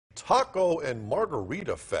Taco and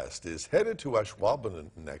Margarita Fest is headed to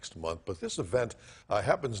Ashwaubenon next month, but this event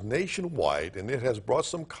happens nationwide, and it has brought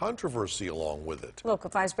some controversy along with it.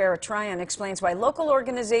 Local 5's Barrett Tryon explains why local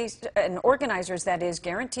organizers, that is,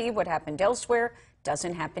 guarantee what happened elsewhere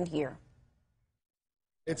doesn't happen here.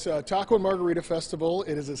 It's a Taco and Margarita Festival.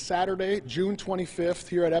 It is a Saturday, June 25th,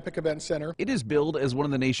 here at Epic Event Center. It is billed as one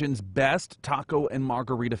of the nation's best taco and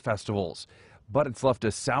margarita festivals, but it's left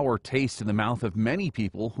a sour taste in the mouth of many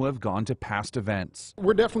people who have gone to past events.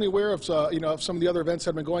 We're definitely aware of some of the other events that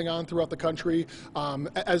have been going on throughout the country.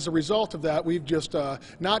 As a result of that, we've just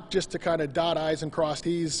not just to kind of dot I's and cross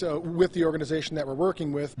T's with the organization that we're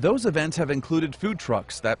working with. Those events have included food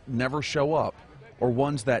trucks that never show up, or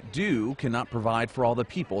ones that do cannot provide for all the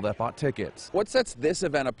people that bought tickets. What sets this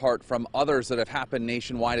event apart from others that have happened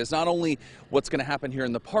nationwide is not only what's going to happen here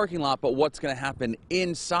in the parking lot, but what's going to happen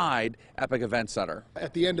inside Epic Event Center.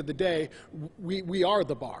 At the end of the day, we are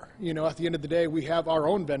the bar. At the end of the day, we have our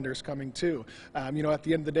own vendors coming too. At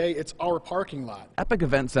the end of the day, it's our parking lot. Epic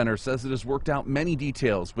Event Center says it has worked out many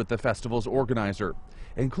details with the festival's organizer,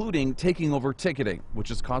 including taking over ticketing, which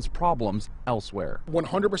has caused problems elsewhere.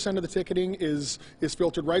 100% of the ticketing is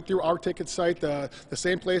filtered right through our ticket site, the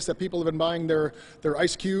same place that people have been buying their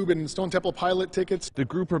Ice Cube and Stone Temple Pilot tickets. The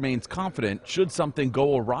group remains confident should something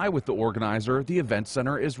go awry with the organizer, the event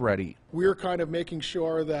center is ready. We're kind of making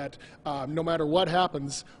sure that no matter what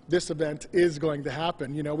happens, this event is going to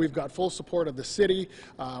happen. We've got full support of the city.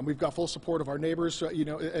 We've got full support of our neighbors,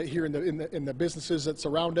 here in the businesses that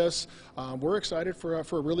surround us. We're excited for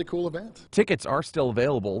a really cool event. Tickets are still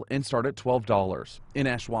available and start at $12. In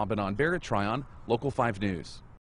Ashwaubenon, Barrett Tryon, Local 5 News.